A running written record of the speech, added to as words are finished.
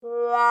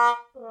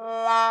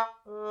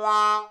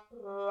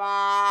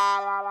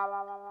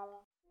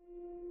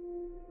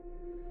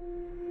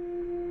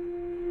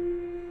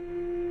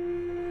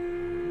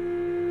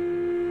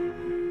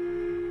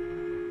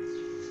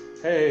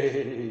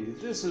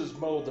This is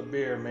Mo the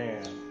Beer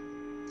Man,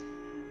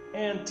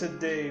 and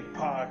today's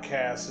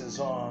podcast is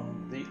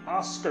on the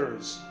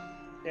Oscars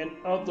and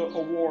other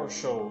award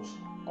shows.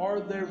 Are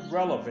they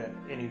relevant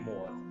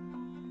anymore?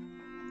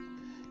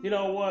 You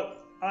know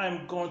what?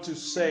 I'm going to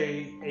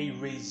say a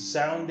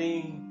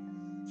resounding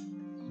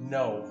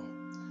no.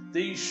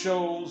 These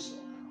shows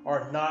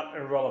are not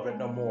irrelevant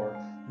no more.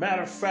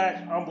 Matter of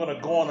fact, I'm going to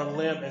go on a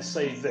limb and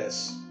say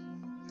this.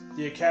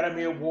 The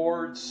Academy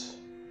Awards,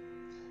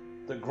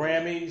 the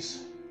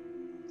Grammys,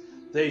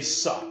 they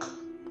suck.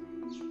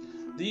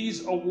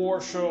 These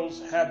award shows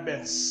have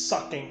been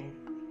sucking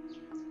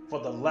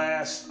for the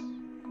last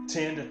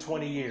 10 to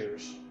 20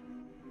 years.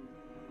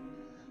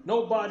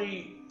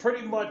 Nobody,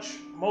 pretty much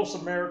most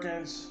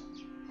Americans,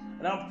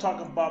 and I'm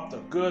talking about the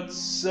good,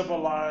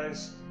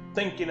 civilized,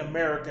 thinking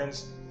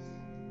Americans,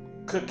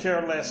 could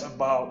care less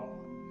about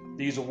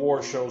these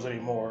award shows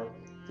anymore.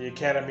 The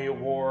Academy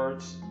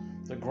Awards,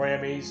 the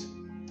Grammys.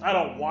 I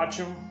don't watch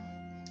them.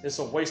 It's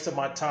a waste of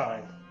my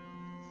time.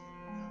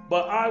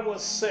 But I would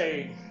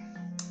say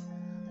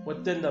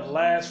within the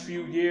last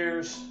few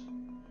years,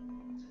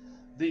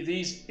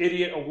 these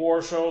idiot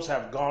award shows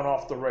have gone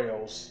off the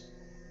rails.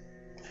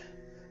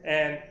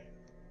 And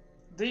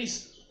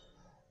these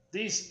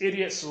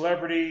idiot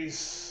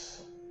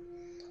celebrities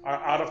are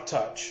out of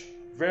touch,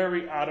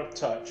 very out of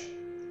touch.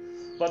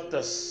 But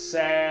the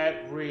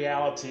sad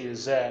reality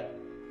is that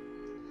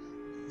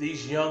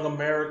these young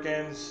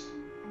Americans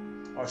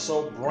are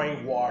so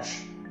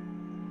brainwashed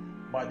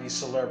by these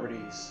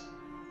celebrities,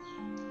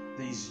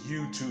 these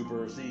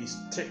YouTubers, these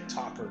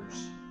TikTokers.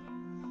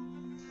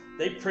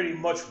 They pretty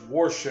much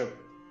worship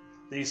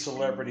these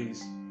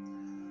celebrities.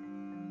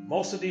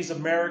 Most of these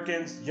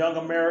Americans, young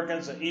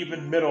Americans, and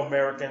even middle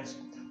Americans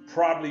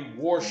probably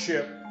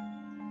worship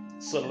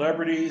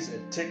celebrities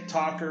and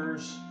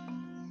TikTokers,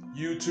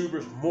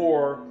 YouTubers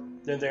more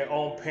than their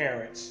own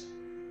parents.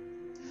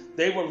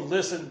 They will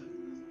listen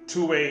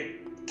to a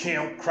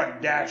Kim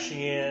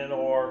Kardashian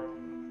or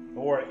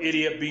an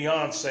idiot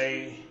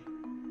Beyonce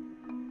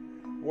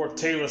or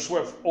Taylor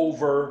Swift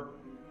over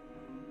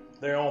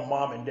their own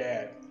mom and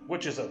dad,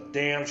 which is a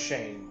damn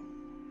shame.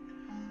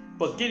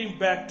 But getting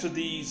back to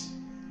these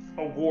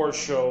award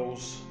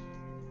shows,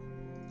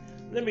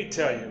 let me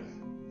tell you.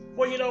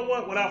 Well, you know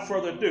what? Without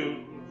further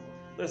ado,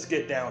 let's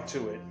get down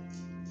to it.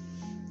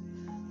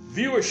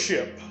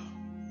 Viewership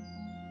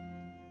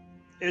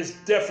is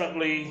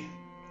definitely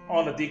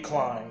on a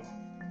decline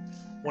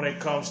when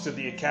it comes to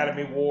the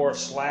Academy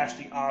Awards /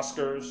 the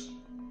Oscars,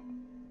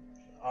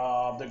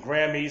 the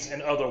Grammys,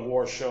 and other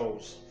award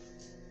shows.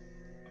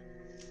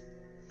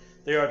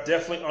 They are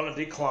definitely on a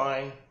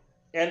decline,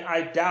 and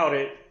I doubt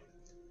it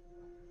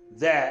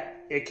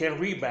that it can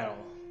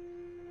rebound.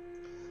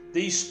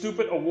 These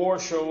stupid award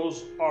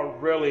shows are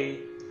really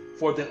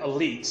for the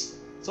elites.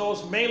 So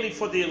it's mainly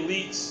for the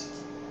elites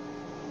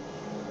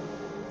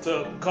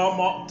to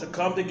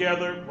come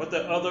together with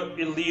the other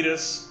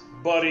elitist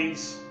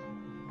buddies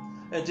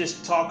and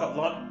just talk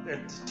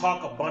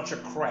a bunch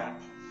of crap.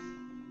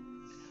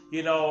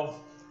 You know,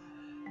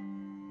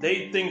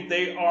 they think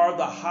they are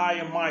the high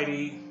and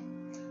mighty,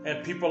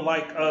 and people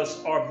like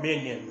us are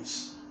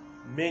minions.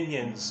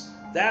 Minions.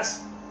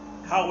 That's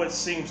how it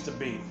seems to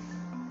be.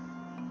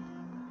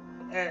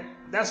 And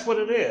that's what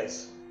it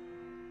is.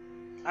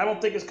 I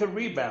don't think it could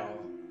rebound.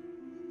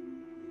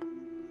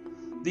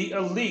 The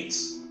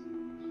elites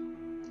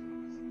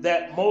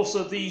that most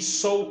of these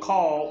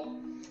so-called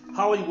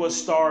Hollywood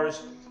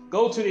stars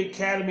go to the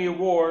Academy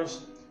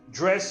Awards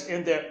dressed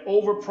in their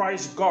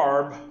overpriced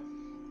garb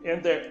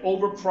and their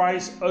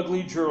overpriced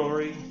ugly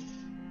jewelry.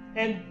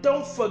 And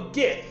don't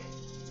forget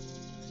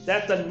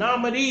that the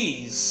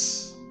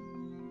nominees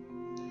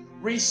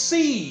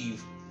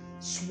receive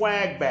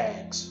swag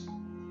bags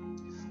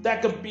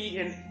that could be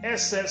in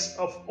excess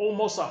of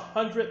almost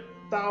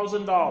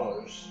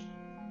 $100,000.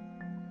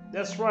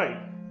 That's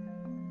right.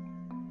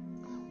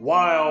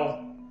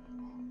 While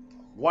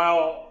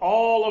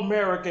all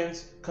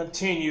Americans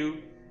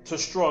continue to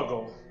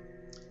struggle,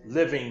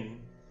 living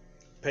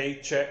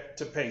paycheck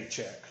to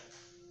paycheck.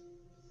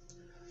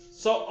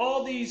 So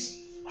all these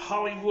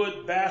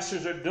Hollywood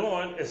bastards are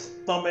doing is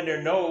thumbing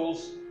their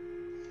nose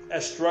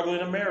at struggling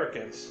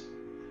Americans.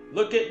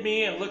 Look at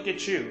me and look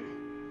at you.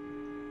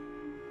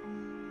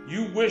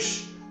 You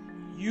wish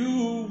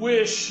you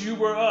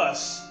were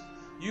us.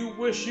 You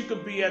wish you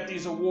could be at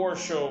these award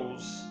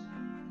shows,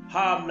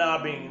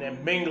 hobnobbing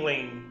and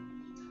mingling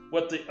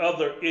with the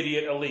other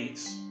idiot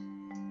elites,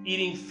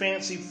 eating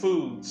fancy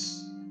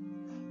foods,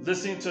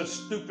 listening to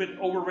stupid,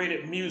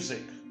 overrated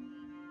music,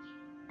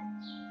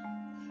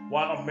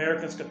 while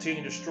Americans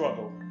continue to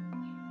struggle.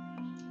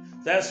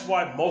 That's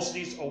why most of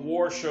these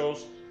award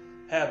shows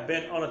have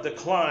been on a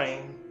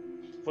decline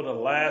for the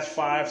last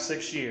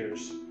 5-6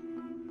 years.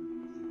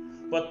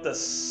 But the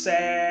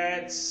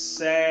sad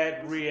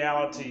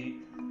reality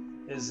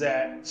is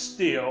that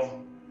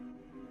still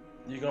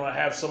you're going to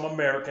have some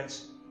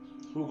Americans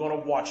who are going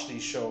to watch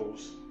these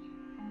shows.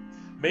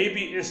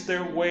 Maybe it's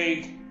their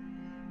way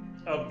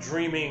of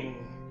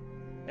dreaming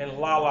in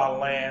La La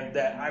Land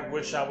that I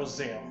wish I was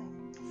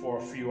them. for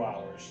a few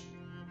hours,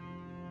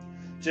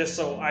 just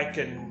so I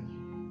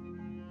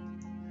can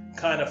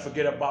kind of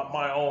forget about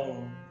my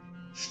own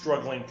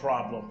struggling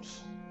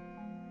problems,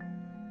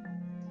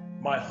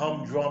 my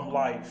humdrum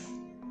life,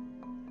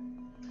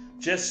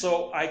 just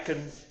so I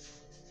can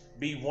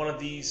be one of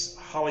these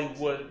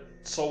Hollywood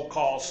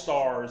so-called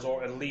stars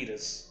or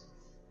elitists.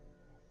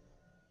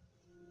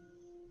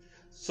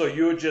 So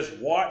you'll just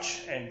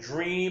watch and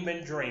dream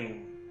and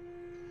dream.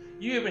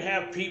 You even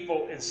have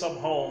people in some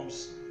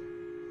homes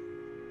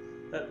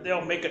that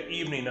they'll make an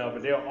evening of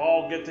it. They'll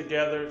all get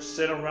together,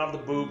 sit around the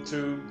boob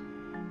tube,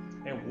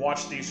 and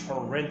watch these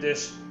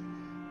horrendous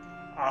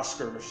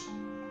Oscars.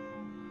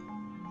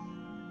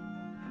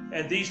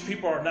 And these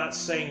people are not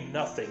saying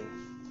nothing.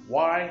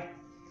 Why?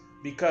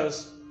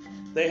 Because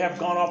they have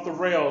gone off the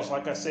rails,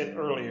 like I said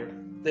earlier.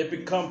 They've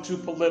become too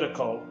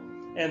political,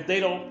 and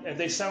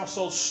they sound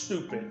so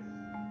stupid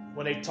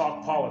when they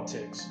talk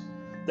politics.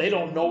 They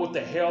don't know what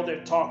the hell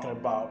they're talking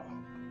about.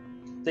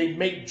 They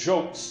make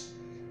jokes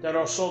that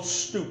are so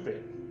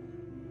stupid.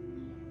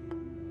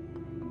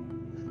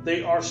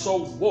 They are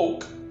so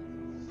woke,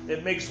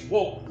 it makes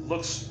woke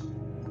look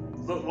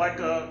like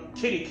a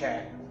kitty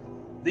cat.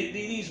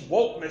 These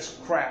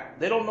wokeness crap,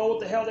 they don't know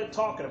what the hell they're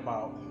talking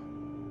about.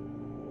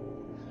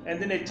 And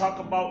then they talk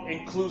about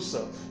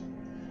inclusive.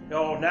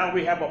 Now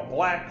we have a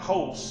black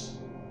host,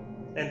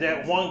 and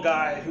that one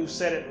guy who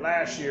said it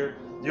last year,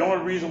 the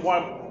only reason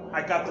why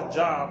I got the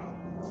job,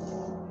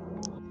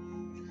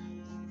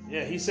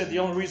 yeah, he said the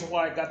only reason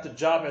why I got the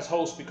job as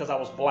host because I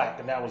was black,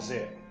 and that was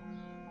it.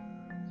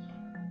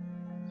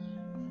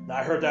 Now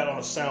I heard that on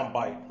a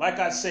soundbite. Like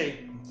I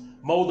say,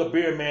 Mo the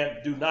Beer Man,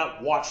 do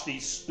not watch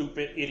these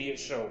stupid idiot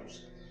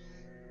shows.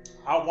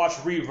 I'll watch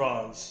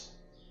reruns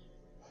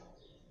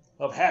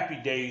of Happy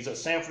Days or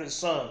Sanford and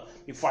Son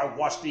before I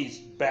watch these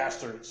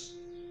bastards,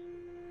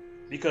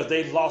 because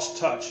they lost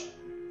touch.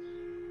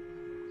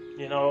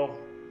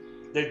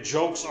 Their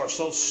jokes are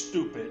so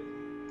stupid.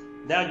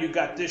 Now you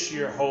got this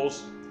year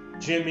host,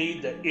 Jimmy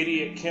the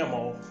Idiot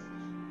Kimmel,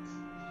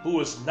 who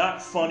is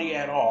not funny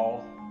at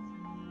all.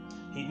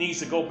 He needs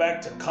to go back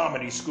to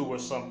comedy school or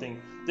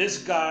something. This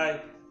guy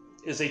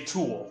is a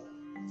tool.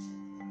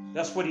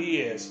 That's what he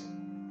is.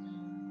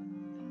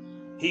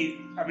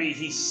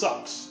 He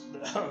sucks.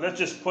 Let's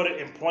just put it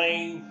in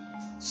plain,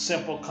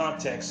 simple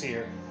context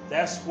here.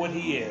 That's what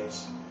he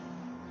is.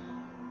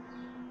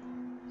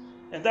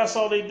 And that's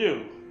all they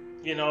do,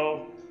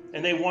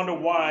 and they wonder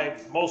why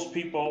most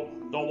people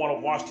don't want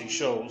to watch these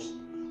shows,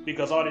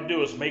 because all they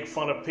do is make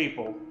fun of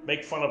people,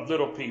 make fun of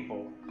little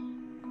people.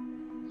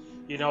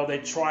 They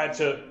try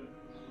to,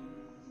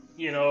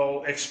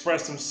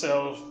 express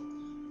themselves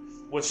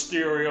with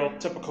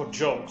stereotypical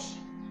jokes,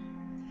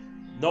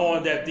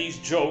 knowing that these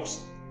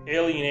jokes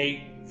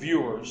alienate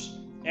viewers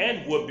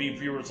and would-be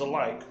viewers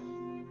alike.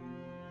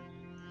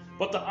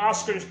 But the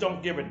Oscars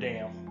don't give a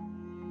damn.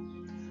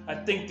 I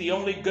think the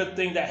only good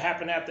thing that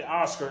happened at the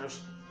Oscars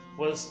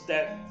was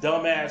that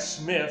dumbass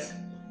Smith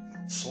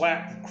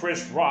slapped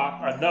Chris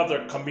Rock,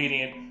 another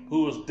comedian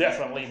who was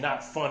definitely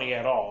not funny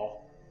at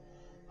all.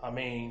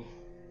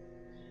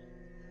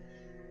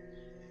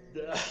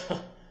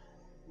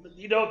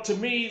 To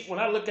me, when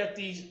I look at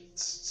these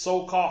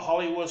so-called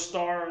Hollywood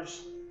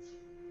stars,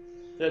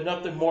 they're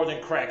nothing more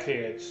than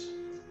crackheads.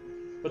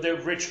 But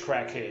they're rich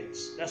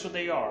crackheads. That's what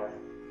they are.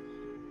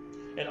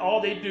 And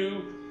all they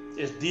do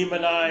is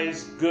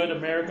demonize good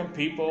American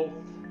people,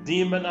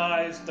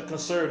 demonize the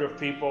conservative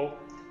people,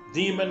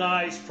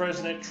 demonize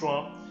President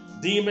Trump,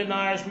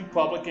 demonize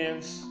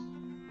Republicans,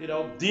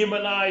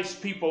 demonize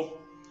people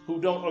who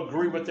don't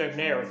agree with their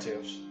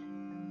narratives.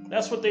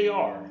 That's what they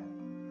are.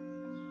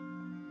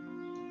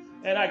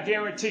 And I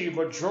guarantee you,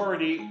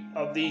 majority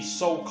of these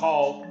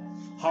so-called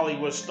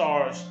Hollywood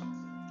stars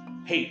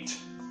hate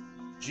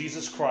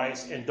Jesus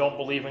Christ and don't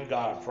believe in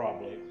God,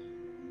 probably.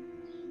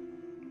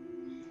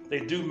 They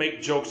do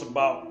make jokes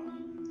about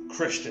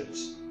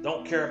Christians,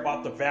 don't care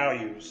about the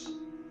values.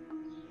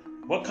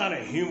 What kind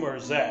of humor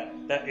is that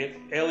it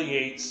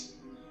alienates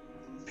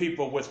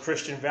people with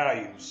Christian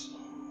values?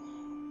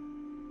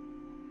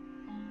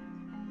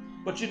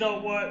 But you know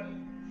what?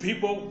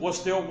 People will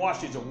still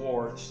watch these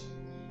awards,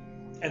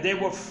 and they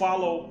will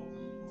follow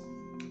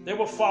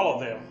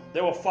them.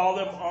 They will follow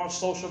them on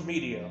social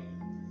media.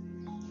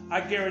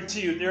 I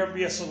guarantee you there will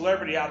be a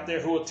celebrity out there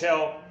who will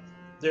tell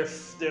their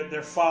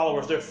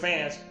followers, their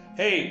fans,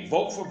 hey,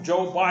 vote for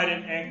Joe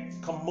Biden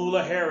and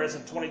Kamala Harris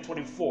in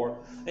 2024.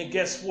 And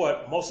guess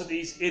what? Most of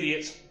these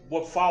idiots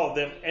will follow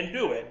them and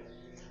do it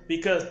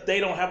because they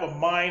don't have a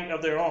mind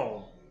of their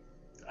own.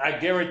 I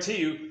guarantee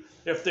you,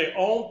 if their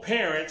own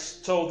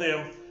parents told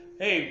them,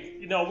 hey,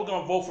 we're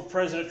going to vote for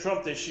President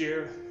Trump this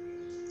year,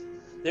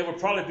 they would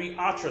probably be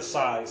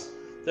ostracized.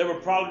 They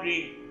would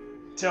probably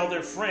tell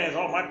their friends,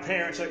 oh, my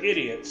parents are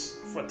idiots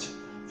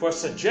for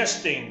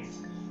suggesting,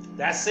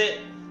 that's it,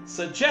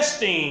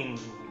 suggesting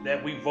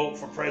that we vote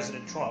for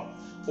President Trump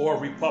or a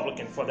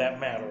Republican for that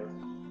matter.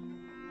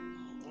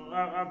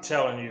 I'm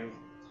telling you,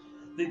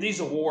 these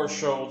award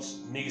shows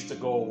needs to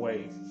go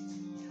away.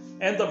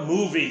 And the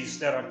movies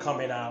that are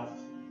coming out,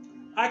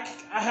 I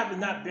have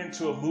not been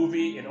to a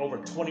movie in over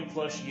 20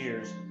 plus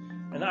years,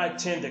 and I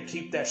tend to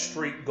keep that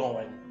streak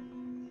going.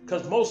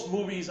 Because most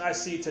movies I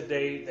see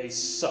today, they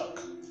suck.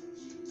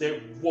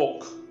 They're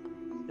woke.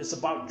 It's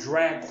about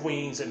drag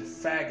queens and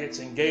faggots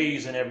and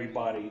gays and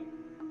everybody.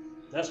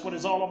 That's what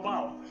it's all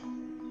about.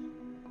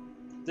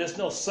 There's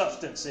no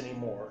substance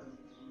anymore.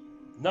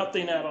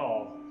 Nothing at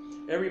all.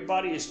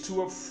 Everybody is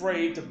too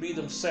afraid to be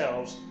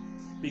themselves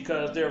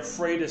because they're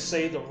afraid to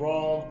say the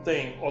wrong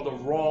thing or the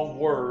wrong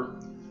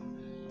word.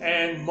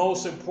 And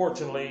most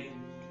importantly,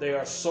 they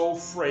are so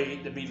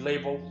afraid to be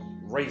labeled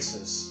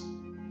racist.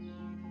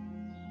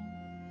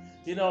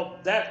 You know,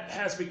 that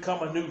has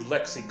become a new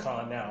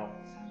lexicon now.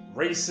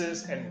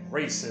 Racist and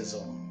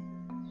racism.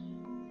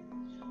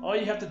 All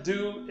you have to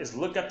do is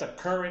look at the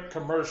current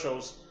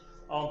commercials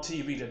on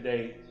TV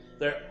today.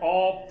 They're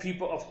all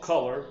people of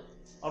color.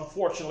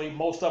 Unfortunately,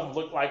 most of them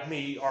look like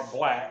me, are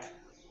black,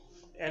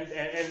 and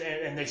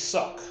they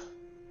suck.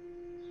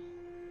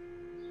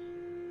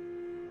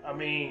 I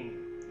mean,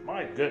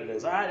 my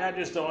goodness, I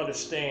just don't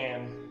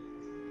understand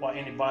why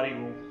anybody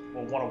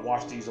will want to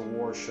watch these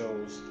award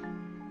shows.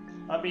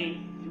 I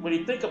mean, when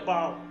you think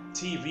about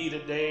TV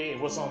today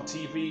and what's on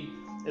TV,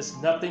 it's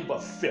nothing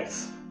but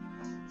filth.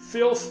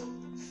 Filth,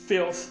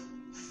 filth,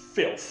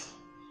 filth.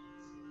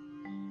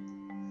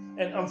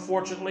 And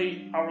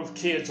unfortunately, our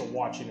kids are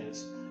watching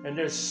this, and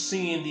they're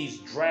seeing these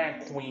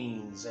drag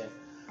queens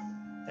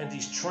and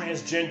these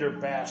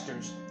transgender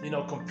bastards,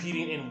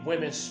 competing in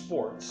women's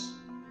sports.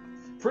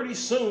 Pretty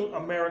soon,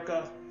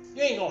 America,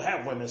 you ain't gonna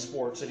have women's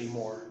sports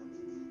anymore.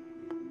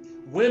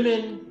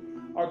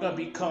 Women are gonna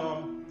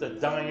become the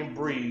dying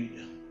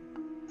breed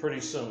pretty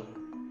soon.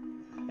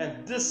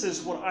 And this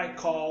is what I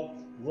call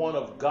one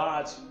of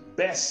God's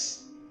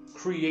best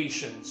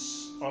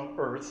creations on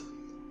earth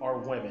are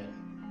women.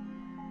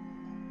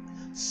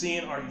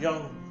 Seeing our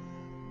young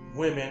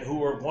women who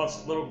were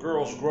once little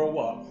girls grow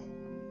up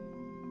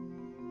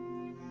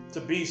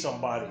to be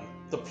somebody,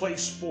 to play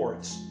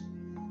sports,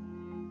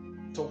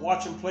 to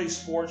watch them play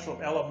sports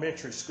from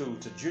elementary school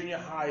to junior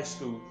high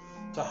school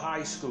to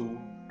high school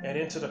and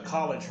into the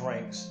college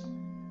ranks.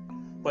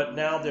 But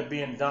now they're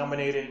being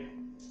dominated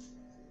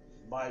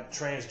by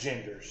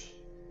transgenders,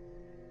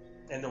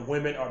 and the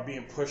women are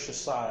being pushed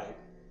aside.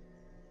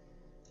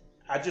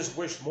 I just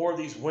wish more of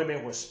these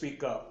women would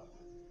speak up.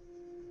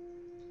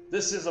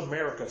 This is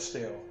America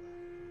still.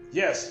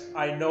 Yes,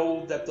 I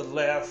know that the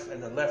left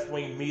and the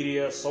left-wing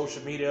media,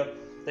 social media,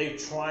 they're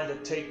trying to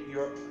take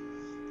your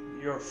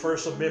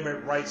First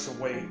Amendment rights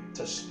away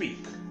to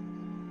speak.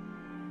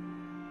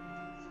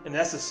 And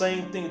that's the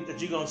same thing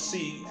that you're going to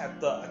see at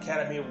the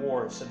Academy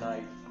Awards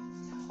tonight.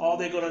 All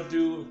they're going to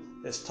do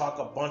is talk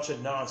a bunch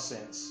of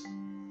nonsense.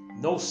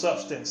 No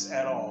substance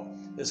at all.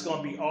 It's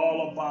going to be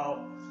all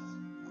about,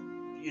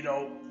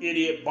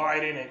 idiot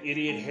Biden and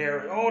idiot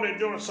Harris. Oh, they're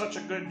doing such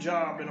a good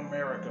job in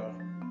America.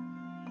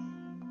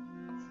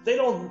 They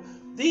don't,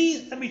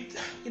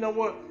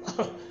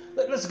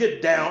 let's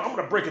get down. I'm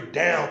going to break it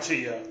down to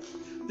you.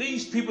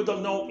 These people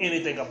don't know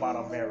anything about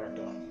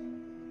America.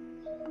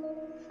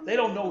 They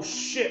don't know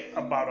shit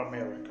about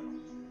America.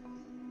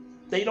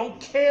 They don't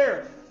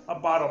care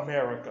about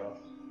America.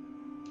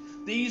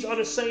 These are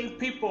the same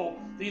people,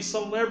 these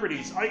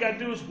celebrities. All you got to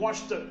do is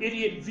watch the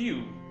idiot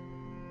View.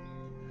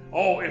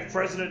 Oh, if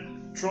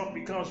President Trump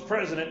becomes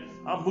president,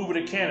 I'm moving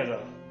to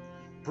Canada.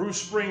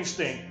 Bruce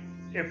Springsteen.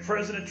 If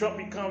President Trump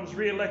becomes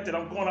reelected,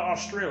 I'm going to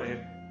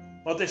Australia.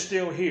 But they're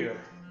still here.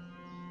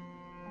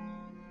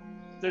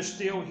 They're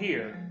still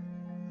here.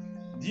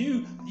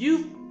 You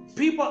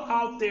people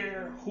out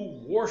there who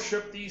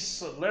worship these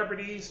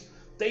celebrities,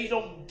 they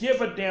don't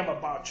give a damn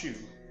about you.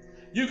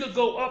 You could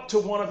go up to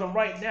one of them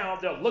right now,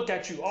 they'll look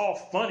at you all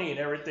funny and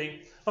everything.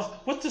 Oh,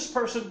 what's this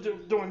person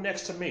doing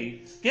next to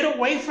me? Get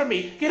away from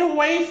me! Get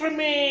away from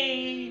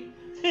me!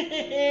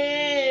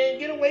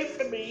 Get away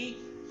from me!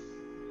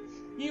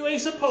 You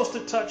ain't supposed to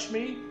touch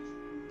me.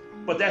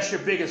 But that's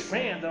your biggest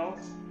fan, though.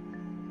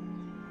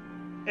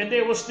 And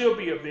they will still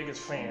be your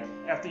biggest fan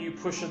after you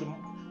push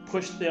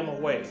them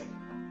away.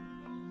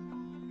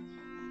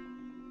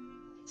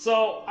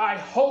 So I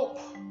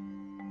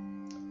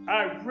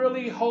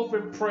really hope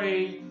and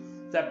pray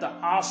that the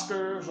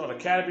Oscars or the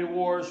Academy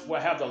Awards will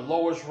have the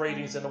lowest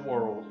ratings in the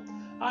world.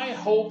 I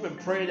hope and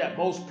pray that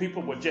most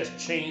people will just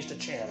change the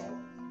channel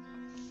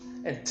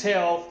and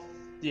tell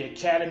the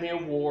Academy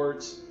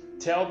Awards,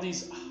 tell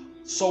these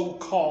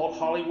so-called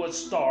Hollywood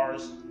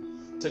stars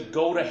to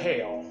go to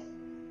hell.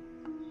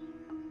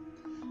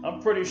 I'm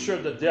pretty sure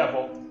the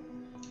devil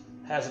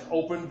has an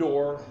open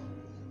door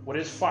with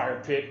his fire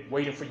pit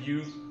waiting for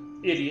you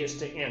idiots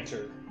to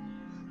enter,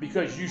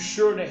 because you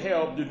sure to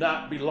hell do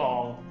not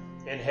belong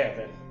in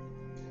heaven.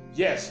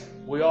 Yes,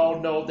 we all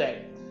know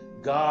that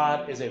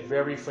God is a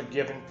very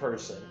forgiving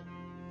person.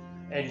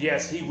 And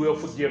yes, he will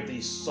forgive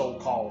these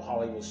so-called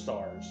Hollywood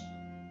stars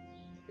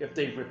if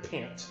they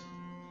repent.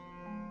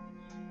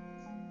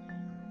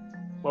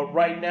 But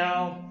right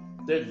now,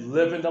 they're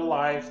living the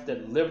life,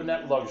 they're living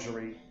that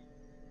luxury,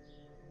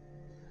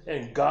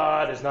 and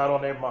God is not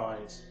on their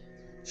minds.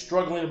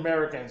 Struggling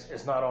Americans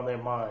is not on their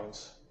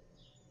minds.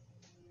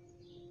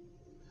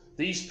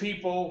 These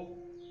people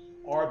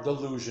are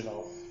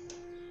delusional.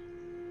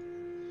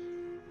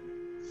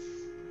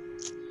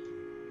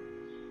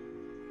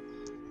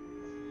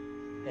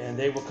 And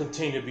they will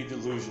continue to be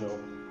delusional.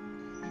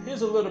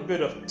 Here's a little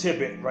bit of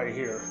tidbit right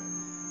here.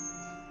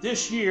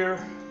 This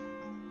year,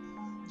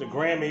 the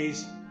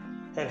Grammys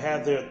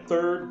had their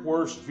third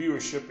worst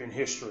viewership in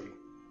history.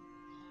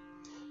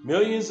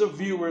 Millions of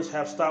viewers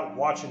have stopped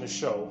watching the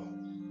show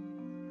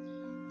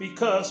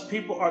because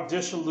people are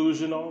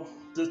disillusioned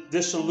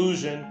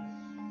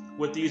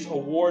with these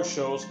award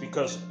shows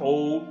because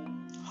old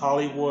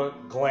Hollywood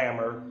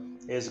glamour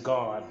is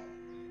gone.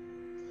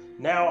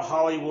 Now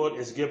Hollywood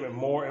is giving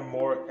more and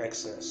more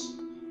excess.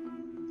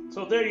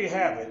 So there you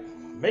have it.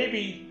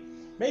 Maybe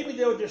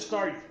they'll just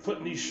start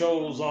putting these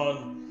shows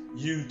on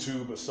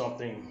YouTube or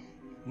something,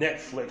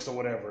 Netflix or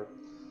whatever.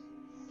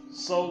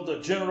 So the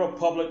general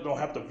public don't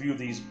have to view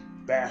these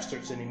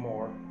bastards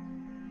anymore.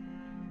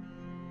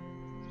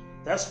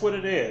 That's what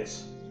it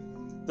is.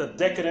 The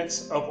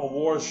decadence of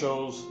award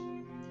shows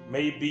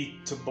may be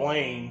to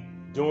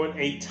blame during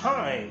a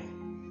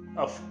time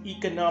of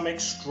economic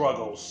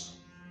struggles.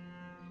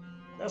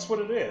 That's what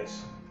it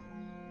is.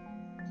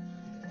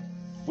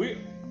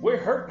 We're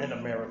hurting in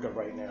America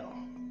right now.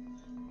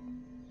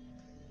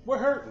 We're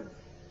hurting.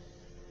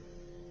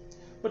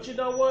 But you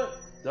know what?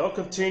 They'll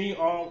continue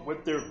on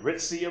with their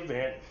ritzy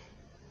event.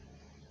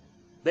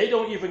 They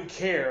don't even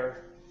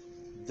care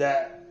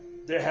that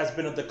there has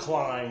been a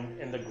decline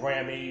in the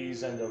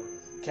Grammys and the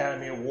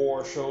Academy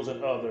Award shows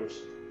and others.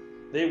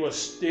 They will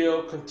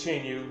still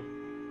continue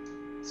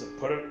to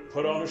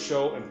put on a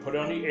show and put it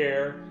on the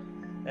air.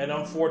 And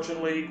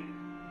unfortunately,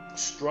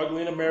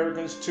 struggling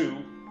Americans too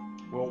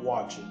will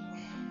watch it.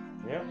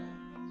 Yeah,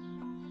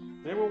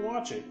 they will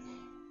watch it.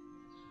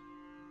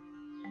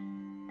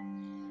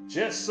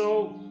 Just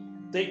so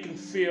they can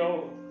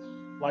feel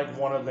like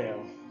one of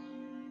them.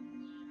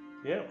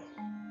 Yeah.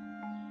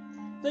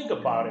 Think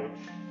about it.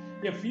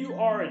 If you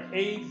are an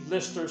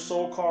A-lister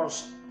so-called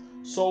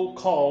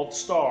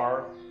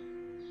star,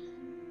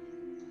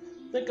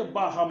 think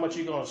about how much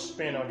you're going to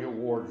spend on your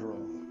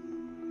wardrobe.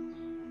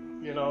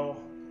 You know,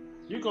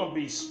 you're going to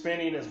be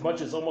spending as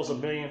much as almost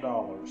 $1 million.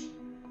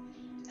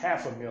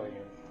 $500,000.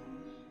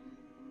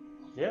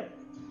 Yep.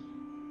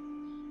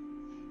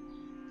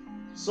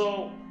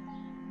 So,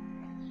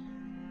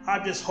 I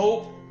just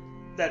hope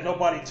that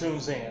nobody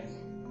tunes in.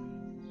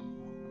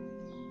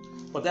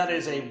 But that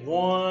is a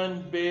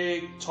one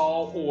big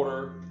tall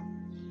order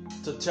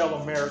to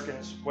tell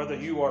Americans, whether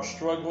you are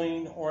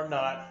struggling or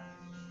not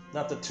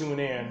to tune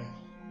in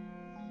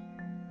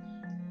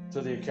to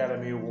the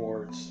Academy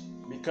Awards.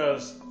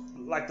 Because,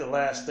 like the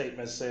last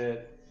statement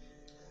said,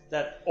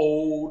 that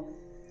old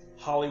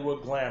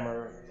Hollywood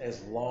glamour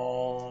is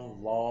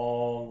long,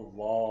 long,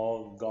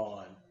 long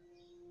gone.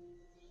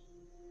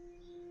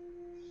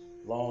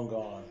 Long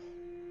gone.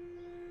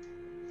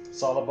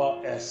 It's all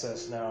about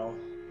excess now.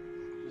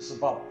 It's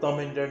about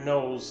thumbing their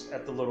nose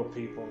at the little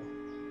people.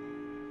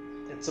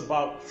 It's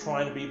about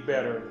trying to be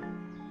better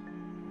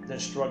than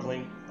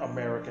struggling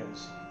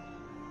Americans.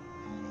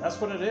 That's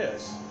what it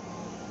is.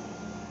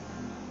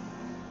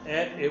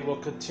 And it will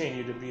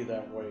continue to be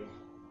that way.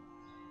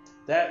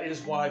 That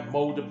is why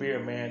Mo the Beer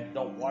Man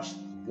don't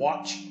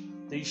watch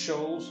these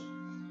shows.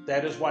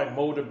 That is why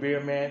Mo the Beer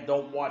Man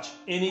don't watch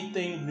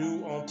anything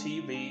new on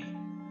TV.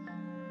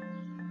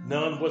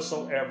 None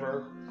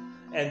whatsoever.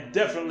 And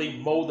definitely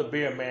Mo the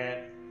Beer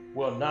Man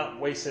will not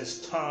waste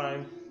his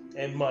time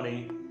and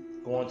money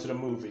going to the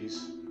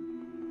movies.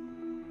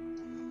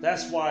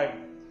 That's why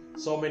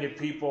so many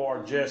people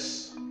are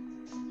just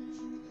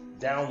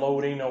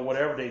downloading or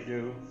whatever they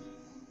do,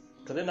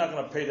 because they're not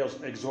going to pay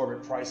those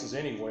exorbitant prices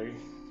anyway.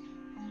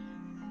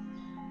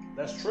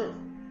 That's true.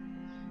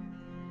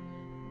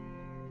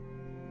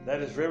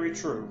 That is very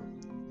true.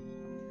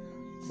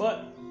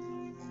 But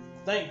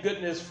thank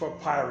goodness for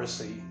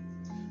piracy,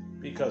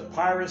 because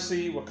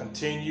piracy will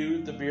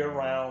continue to be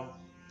around.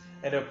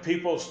 And if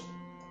people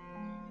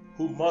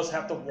who must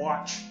have to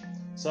watch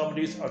some of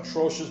these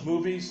atrocious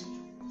movies,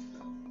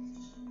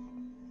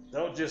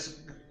 they'll just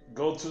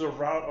go to the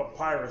route of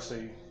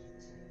piracy.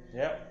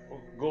 Yep,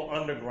 go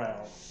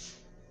underground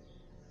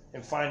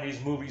and find these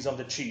movies on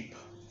the cheap.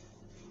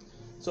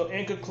 So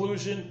in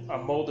conclusion,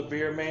 I'm Mo the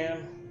Beer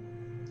Man,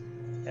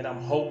 and I'm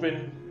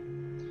hoping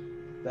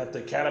that the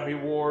Academy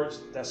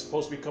Awards that's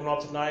supposed to be coming out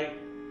tonight,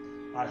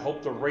 I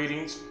hope the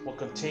ratings will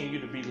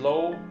continue to be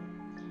low,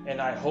 and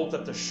I hope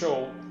that the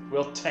show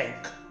will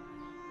tank.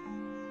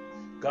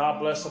 God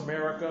bless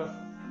America.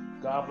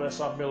 God bless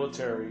our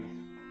military.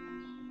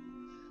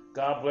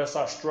 God bless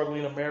our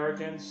struggling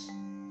Americans.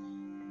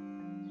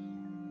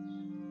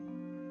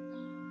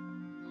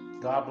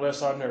 God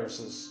bless our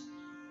nurses.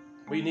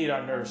 We need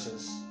our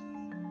nurses.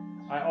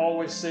 I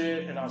always say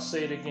it, and I'll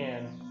say it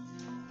again.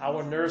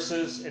 Our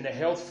nurses in the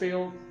health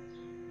field,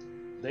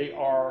 they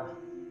are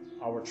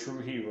our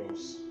true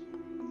heroes.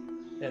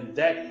 And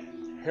that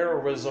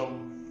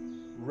heroism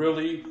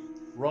really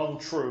rung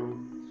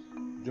true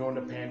during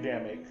the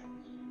pandemic.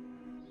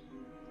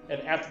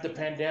 And after the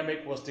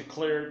pandemic was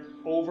declared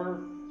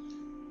over,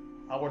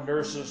 our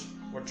nurses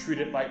were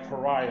treated like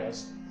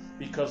pariahs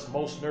because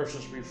most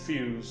nurses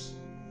refuse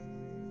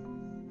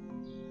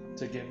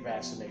to get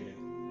vaccinated.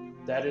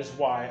 That is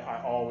why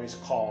I always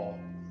call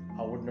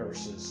our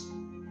nurses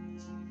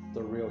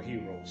the real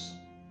heroes.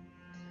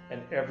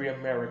 And every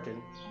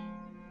American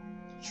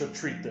should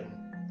treat them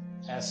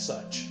as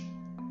such.